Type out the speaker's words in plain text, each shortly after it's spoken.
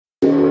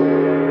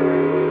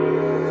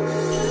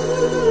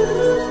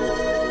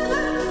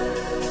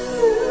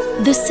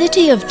The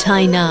city of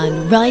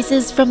Tainan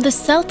rises from the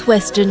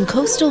southwestern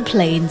coastal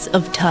plains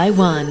of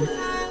Taiwan.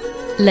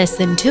 Less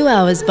than 2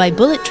 hours by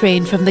bullet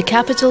train from the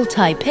capital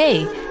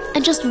Taipei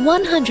and just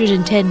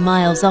 110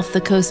 miles off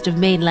the coast of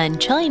mainland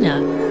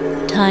China,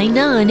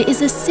 Tainan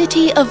is a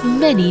city of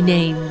many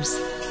names.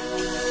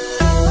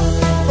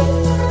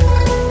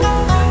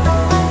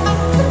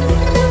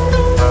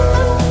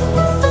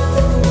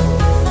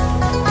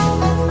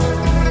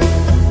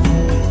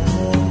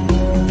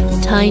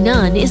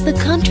 Tainan is the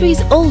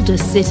country's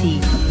oldest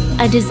city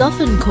and is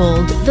often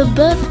called the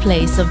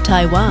birthplace of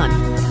Taiwan.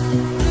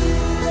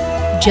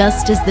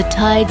 Just as the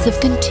tides have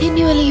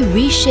continually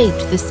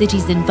reshaped the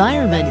city's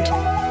environment,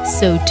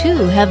 so too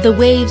have the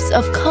waves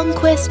of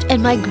conquest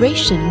and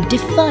migration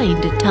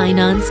defined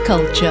Tainan's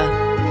culture.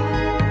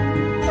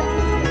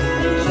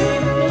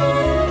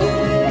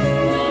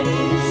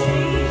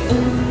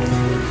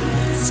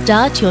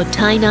 Start your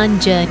Tainan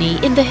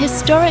journey in the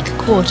historic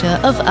quarter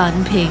of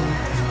Anping.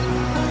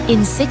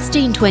 In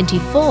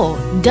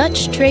 1624,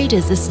 Dutch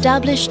traders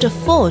established a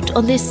fort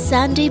on this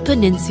sandy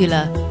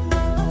peninsula.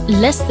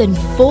 Less than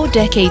 4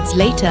 decades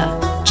later,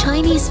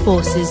 Chinese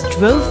forces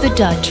drove the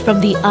Dutch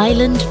from the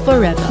island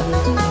forever.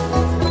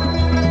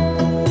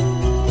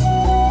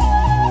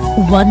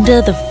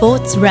 Wander the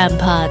fort's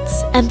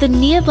ramparts and the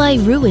nearby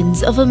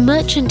ruins of a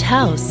merchant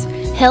house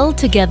held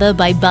together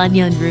by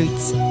banyan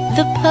roots,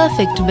 the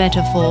perfect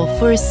metaphor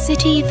for a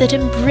city that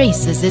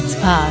embraces its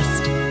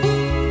past.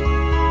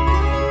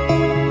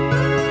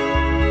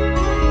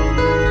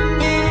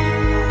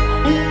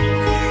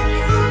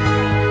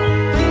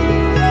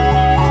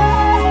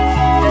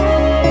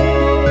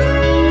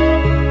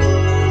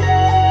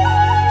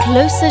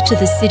 Closer to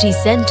the city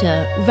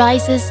center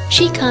rises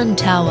Chihkan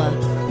Tower,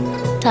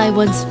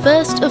 Taiwan's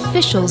first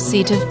official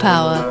seat of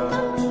power,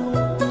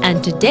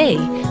 and today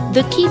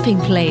the keeping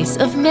place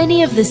of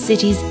many of the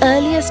city's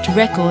earliest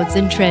records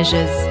and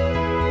treasures.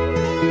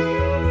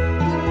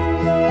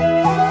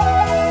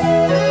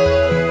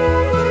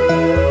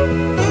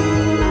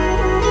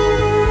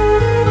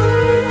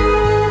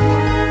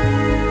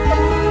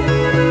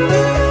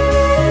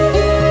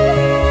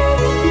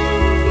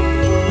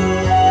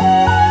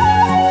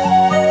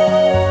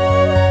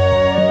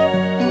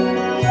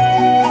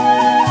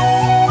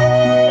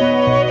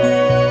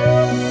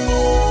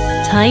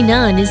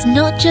 Tainan is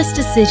not just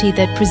a city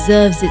that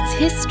preserves its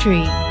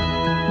history.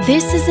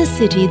 This is a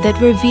city that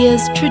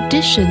reveres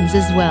traditions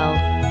as well,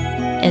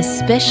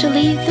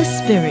 especially the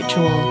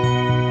spiritual.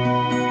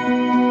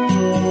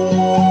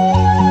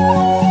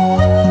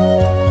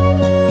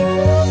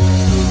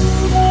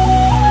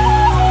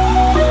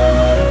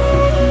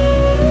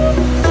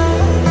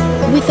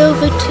 With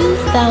over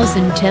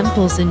 2,000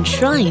 temples and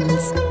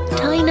shrines,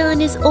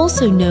 Tainan is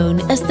also known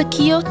as the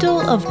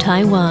Kyoto of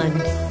Taiwan.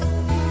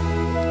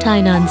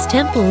 Tainan's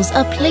temples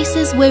are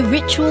places where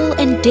ritual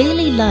and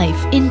daily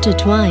life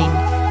intertwine,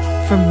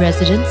 from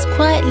residents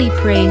quietly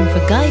praying for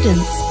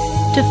guidance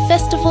to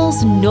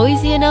festivals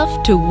noisy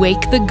enough to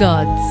wake the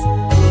gods.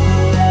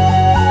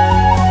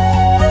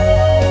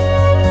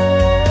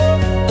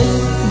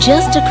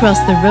 Just across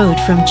the road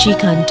from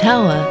Chihkan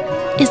Tower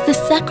is the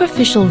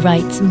Sacrificial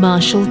Rites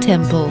Martial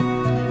Temple.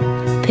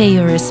 Pay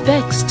your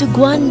respects to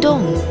Guan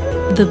Gong,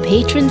 the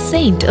patron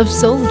saint of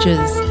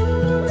soldiers.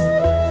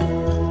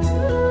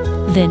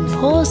 Then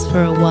pause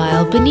for a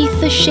while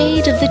beneath the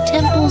shade of the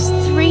temple's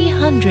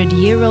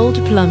 300-year-old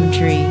plum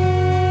tree.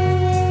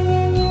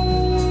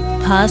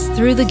 Pass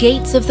through the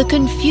gates of the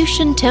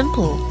Confucian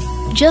Temple,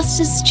 just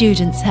as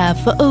students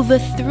have for over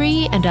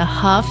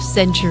 3.5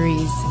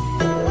 centuries.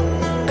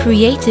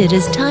 Created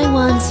as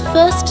Taiwan's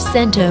first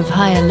center of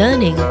higher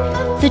learning,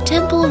 the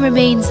temple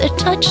remains a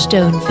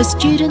touchstone for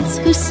students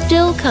who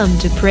still come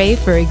to pray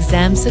for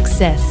exam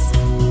success.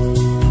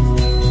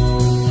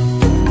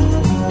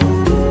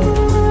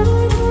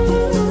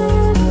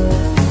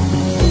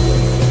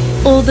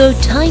 Although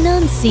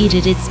Tainan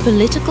ceded its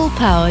political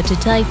power to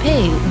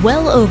Taipei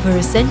well over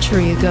a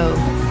century ago,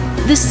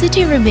 the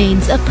city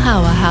remains a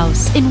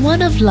powerhouse in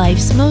one of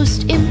life's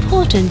most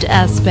important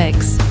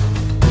aspects: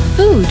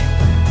 food.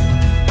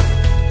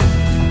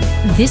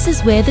 This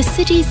is where the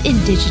city's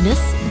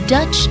indigenous,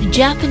 Dutch,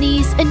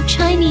 Japanese, and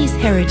Chinese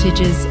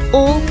heritages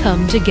all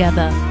come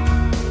together.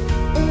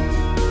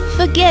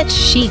 Forget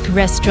chic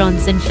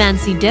restaurants and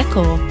fancy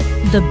decor.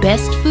 The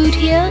best food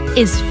here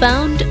is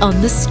found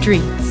on the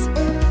streets.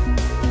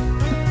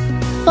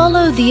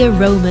 Follow the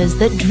aromas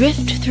that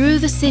drift through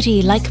the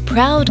city like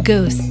proud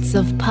ghosts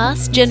of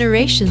past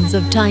generations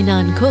of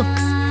Tainan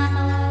cooks.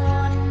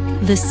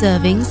 The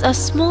servings are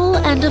small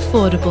and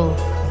affordable,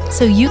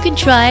 so you can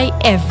try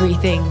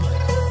everything.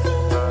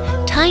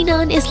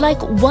 Tainan is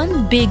like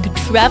one big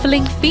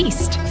traveling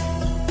feast,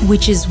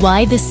 which is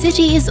why the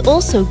city is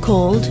also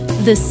called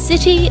the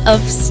City of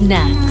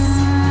Snacks.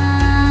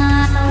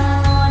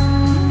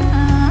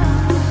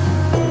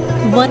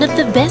 One of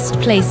the best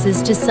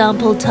places to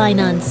sample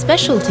Tainan's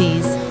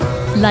specialties,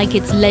 like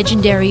its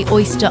legendary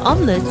oyster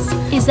omelets,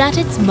 is at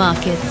its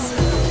markets.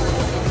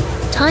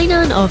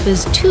 Tainan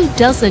offers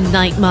 24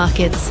 night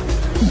markets,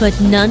 But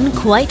none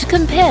quite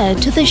compare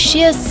to the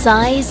sheer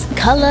size,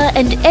 color,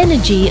 and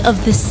energy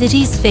of the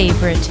city's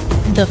favorite,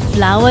 the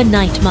Flower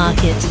Night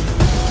Market.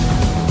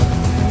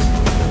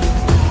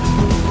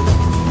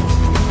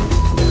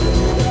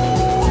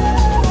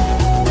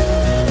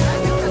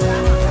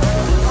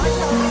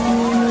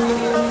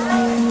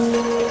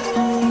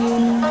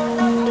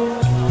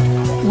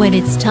 When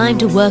it's time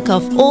to work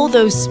off all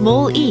those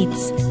small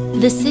eats,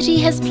 the city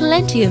has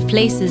plenty of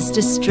places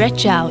to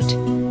stretch out.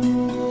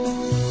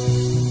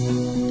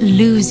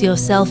 Lose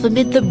yourself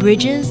amid the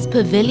bridges,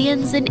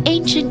 pavilions, and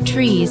ancient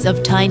trees of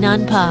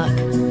Tainan Park.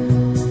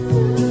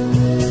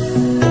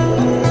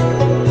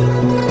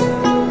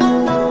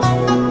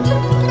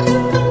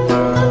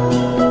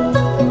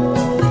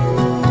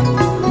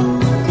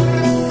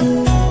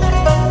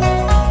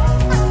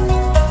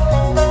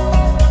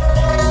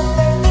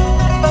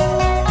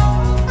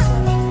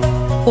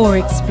 Or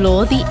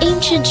explore the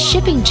ancient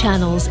shipping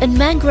channels and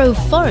mangrove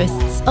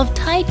forests of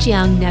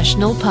Tainan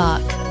Natural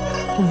Park,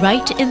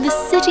 right in the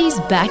city's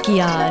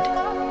backyard.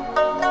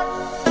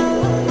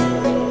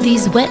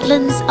 These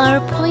wetlands are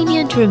a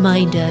poignant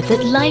reminder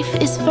that life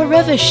is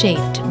forever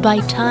shaped by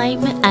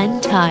time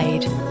and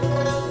tide.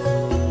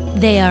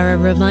 They are a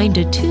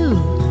reminder too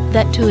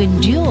that to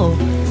endure,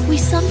 we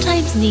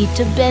sometimes need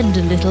to bend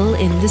a little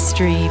in the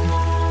stream.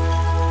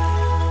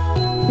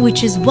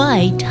 Which is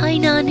why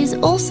Tainan is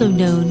also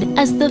known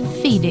as the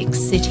Phoenix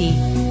City.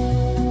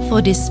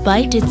 For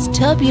despite its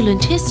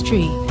turbulent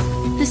history,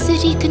 the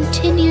city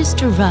continues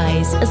to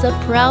rise as a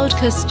proud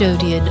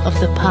custodian of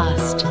the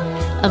past,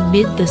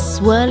 amid the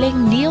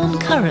swirling neon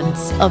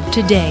currents of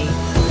today.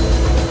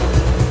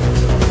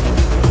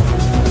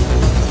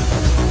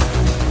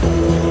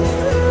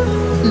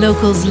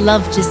 Locals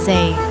love to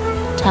say,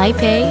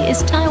 Taipei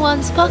is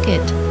Taiwan's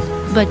pocket,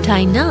 but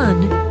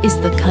Tainan is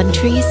the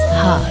country's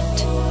heart.